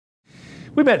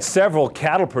We met several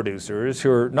cattle producers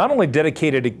who are not only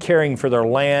dedicated to caring for their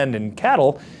land and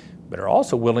cattle, but are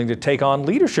also willing to take on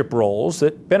leadership roles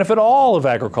that benefit all of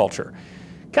agriculture.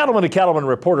 Cattleman to Cattleman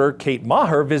reporter Kate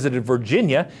Maher visited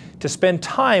Virginia to spend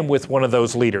time with one of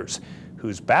those leaders,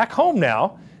 who's back home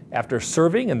now after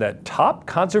serving in the top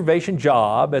conservation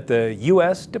job at the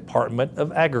U.S. Department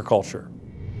of Agriculture.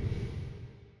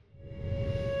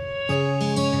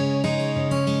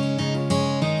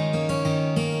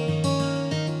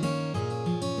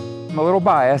 I'm a little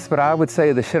biased, but I would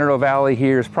say the Shenandoah Valley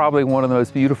here is probably one of the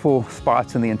most beautiful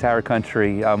spots in the entire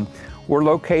country. We're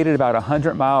located about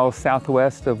 100 miles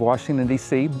southwest of Washington,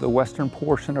 D.C., the western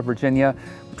portion of Virginia,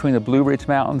 between the Blue Ridge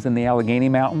Mountains and the Allegheny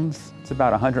Mountains. It's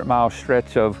about a 100-mile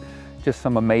stretch of just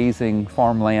some amazing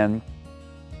farmland.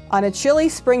 On a chilly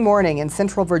spring morning in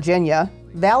central Virginia,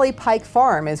 Valley Pike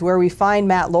Farm is where we find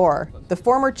Matt Lohr, the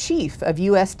former chief of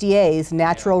USDA's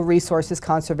Natural Resources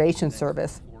Conservation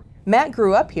Service. Matt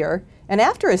grew up here, and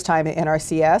after his time at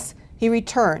NRCS, he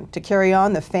returned to carry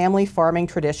on the family farming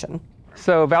tradition.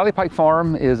 So Valley Pike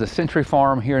Farm is a century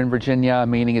farm here in Virginia,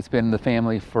 meaning it's been in the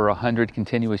family for 100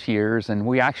 continuous years, and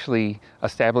we actually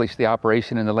established the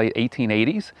operation in the late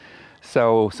 1880s.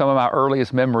 So some of my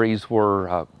earliest memories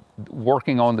were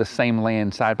working on the same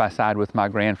land side by side with my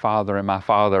grandfather and my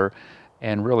father,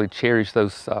 and really cherish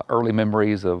those early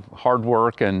memories of hard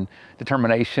work and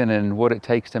determination and what it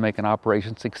takes to make an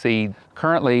operation succeed.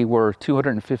 Currently, we're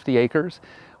 250 acres.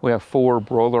 We have 4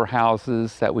 broiler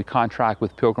houses that we contract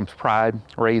with Pilgrim's Pride,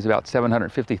 raise about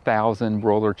 750,000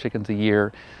 broiler chickens a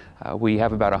year. We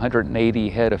have about 180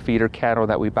 head of feeder cattle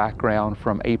that we background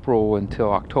from April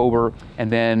until October,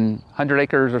 and then 100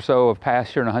 acres or so of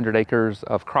pasture and 100 acres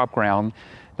of crop ground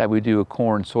that we do a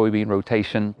corn soybean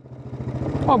rotation.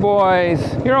 Come on,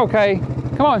 boys, you're okay.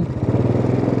 Come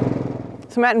on.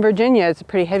 So Matt, in Virginia, it's a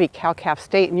pretty heavy cow-calf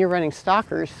state, and you're running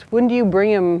stockers. When do you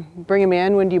bring them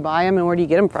in? When do you buy them, and where do you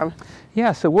get them from?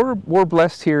 Yeah, so we're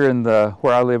blessed here in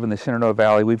where I live in the Shenandoah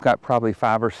Valley. We've got probably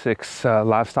 5 or 6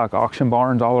 livestock auction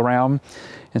barns all around,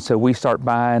 and so we start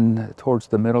buying towards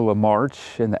the middle of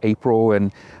March and April,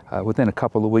 and within a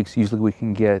couple of weeks, usually we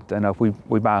can get enough.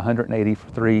 We buy 180 for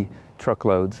 3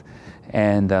 truckloads.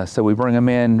 And so we bring them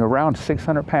in around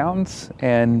 600 pounds.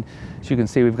 And as you can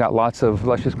see, we've got lots of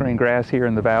luscious green grass here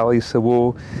in the valley. So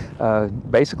we'll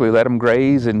basically let them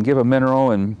graze and give them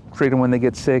mineral and treat them when they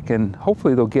get sick. And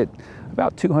hopefully they'll get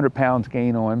about 200 pounds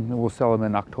gain on, and we'll sell them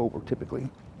in October typically.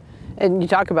 And you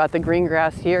talk about the green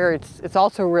grass here, it's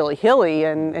also really hilly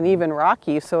and even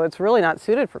rocky, so it's really not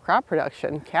suited for crop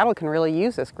production. Cattle can really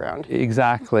use this ground.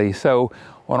 Exactly. So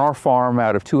on our farm,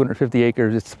 out of 250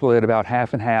 acres, it's split about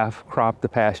half and half, crop to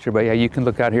pasture. But yeah, you can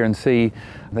look out here and see,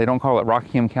 they don't call it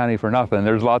Rockingham County for nothing.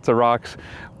 There's lots of rocks,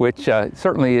 which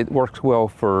certainly it works well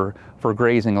for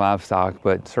grazing livestock,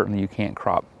 but certainly you can't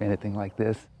crop anything like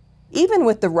this. Even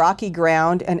with the rocky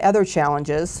ground and other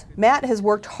challenges, Matt has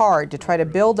worked hard to try to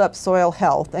build up soil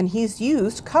health, and he's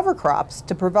used cover crops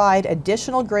to provide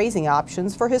additional grazing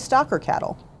options for his stocker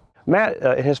cattle. Matt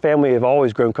and his family have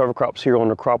always grown cover crops here on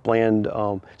their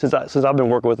cropland since I've been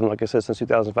working with them, like I said, since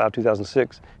 2005,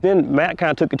 2006. Then Matt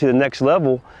kind of took it to the next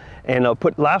level and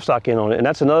put livestock in on it, and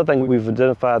that's another thing we've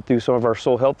identified through some of our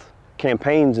soil health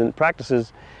campaigns and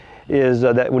practices, is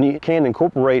that when you can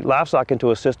incorporate livestock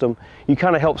into a system, you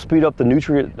kind of help speed up the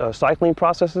nutrient cycling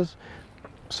processes.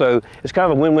 So it's kind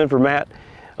of a win-win for Matt.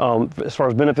 As far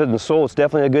as benefiting the soil, it's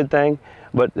definitely a good thing,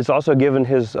 but it's also given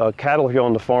his cattle here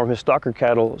on the farm, his stocker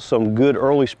cattle, some good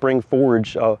early spring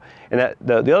forage. And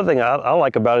the other thing I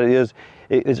like about it is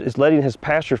it's letting his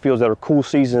pasture fields that are cool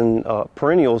season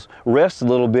perennials rest a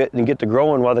little bit and get to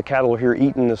growing while the cattle are here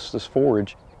eating this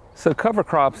forage. So cover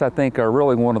crops, I think, are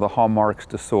really one of the hallmarks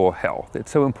to soil health.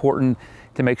 It's so important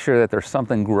to make sure that there's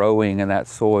something growing in that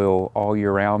soil all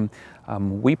year round.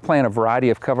 We plant a variety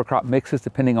of cover crop mixes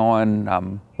depending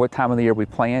on what time of the year we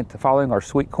plant. Following our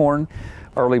sweet corn,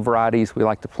 early varieties we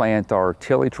like to plant are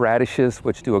tillage radishes,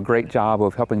 which do a great job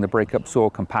of helping to break up soil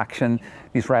compaction.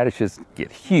 These radishes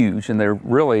get huge, and they're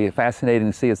really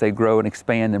fascinating to see as they grow and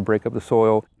expand and break up the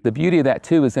soil. The beauty of that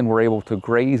too is then we're able to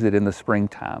graze it in the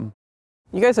springtime.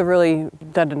 You guys have really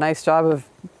done a nice job of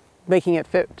making it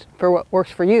fit for what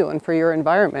works for you and for your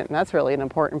environment, and that's really an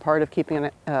important part of keeping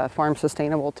a farm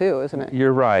sustainable too, isn't it?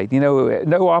 You're right. You know,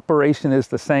 no operation is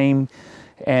the same,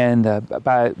 and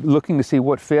by looking to see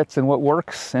what fits and what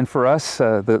works, and for us,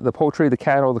 the poultry, the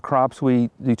cattle, the crops, we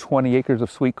do 20 acres of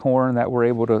sweet corn that we're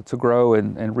able to grow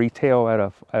and retail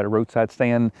at a roadside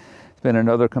stand. It's been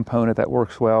another component that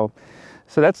works well.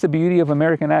 So that's the beauty of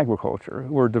American agriculture.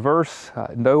 We're diverse.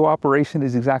 No operation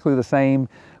is exactly the same,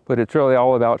 but it's really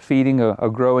all about feeding a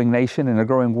growing nation and a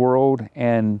growing world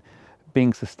and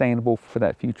being sustainable for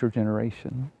that future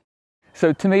generation.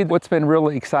 So to me, what's been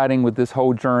really exciting with this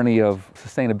whole journey of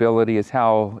sustainability is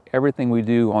how everything we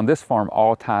do on this farm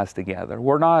all ties together.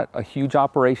 We're not a huge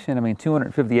operation. I mean,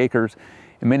 250 acres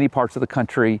in many parts of the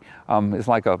country is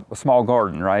like a small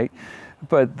garden, right?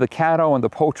 But the cattle and the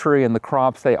poultry and the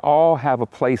crops, they all have a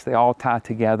place, they all tie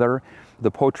together. The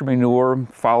poultry manure,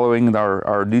 following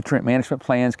our nutrient management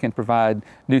plans, can provide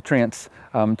nutrients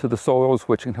to the soils,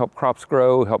 which can help crops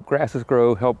grow, help grasses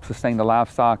grow, help sustain the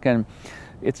livestock. And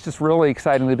it's just really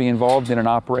exciting to be involved in an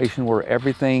operation where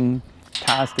everything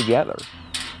ties together.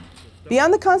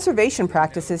 Beyond the conservation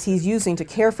practices he's using to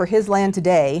care for his land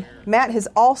today, Matt has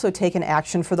also taken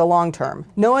action for the long term.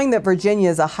 Knowing that Virginia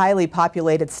is a highly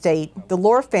populated state, the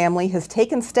Lohr family has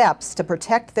taken steps to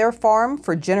protect their farm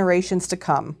for generations to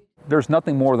come. There's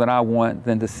nothing more that I want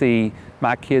than to see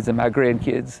my kids and my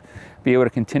grandkids be able to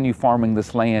continue farming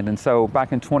this land. And so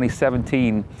back in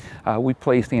 2017, we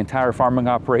placed the entire farming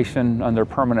operation under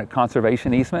permanent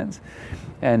conservation easements.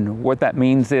 And what that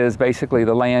means is basically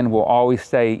the land will always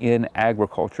stay in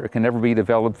agriculture. It can never be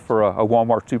developed for a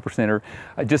Walmart supercenter.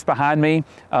 Just behind me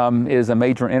is a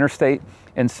major interstate.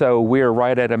 And so we're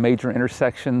right at a major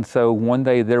intersection. So one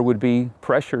day there would be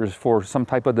pressures for some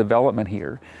type of development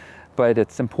here. But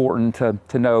it's important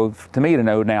to me to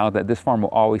know now that this farm will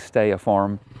always stay a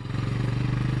farm.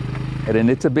 And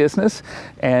it's a business,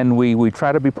 and we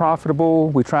try to be profitable.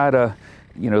 We try to,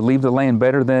 leave the land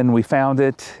better than we found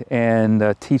it,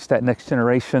 and teach that next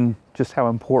generation just how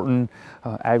important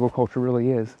agriculture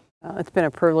really is. It's been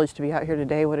a privilege to be out here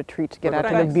today. What a treat to get out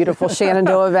to the beautiful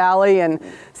Shenandoah Valley and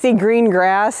see green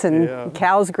grass and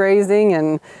cows grazing,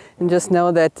 and just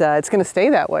know that it's going to stay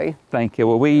that way. Thank you.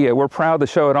 Well, we're proud to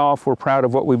show it off. We're proud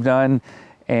of what we've done,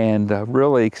 and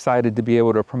really excited to be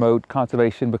able to promote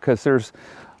conservation, because there's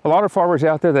a lot of farmers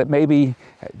out there that maybe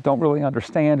don't really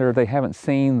understand, or they haven't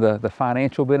seen the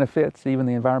financial benefits, even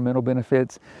the environmental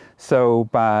benefits. So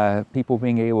by people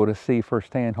being able to see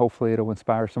firsthand, hopefully it'll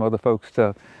inspire some other folks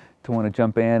to want to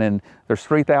jump in. And there's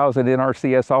 3,000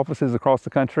 NRCS offices across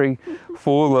the country,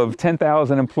 full of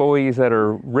 10,000 employees that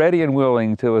are ready and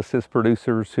willing to assist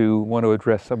producers who want to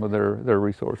address some of their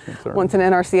resource concerns. Once an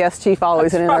NRCS chief,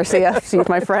 always an NRCS chief,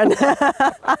 my friend.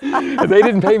 They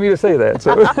didn't pay me to say that.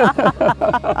 So.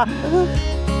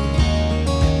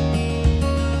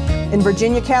 In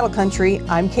Virginia cattle country,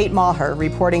 I'm Kate Maher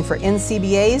reporting for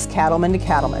NCBA's Cattleman to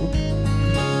Cattleman.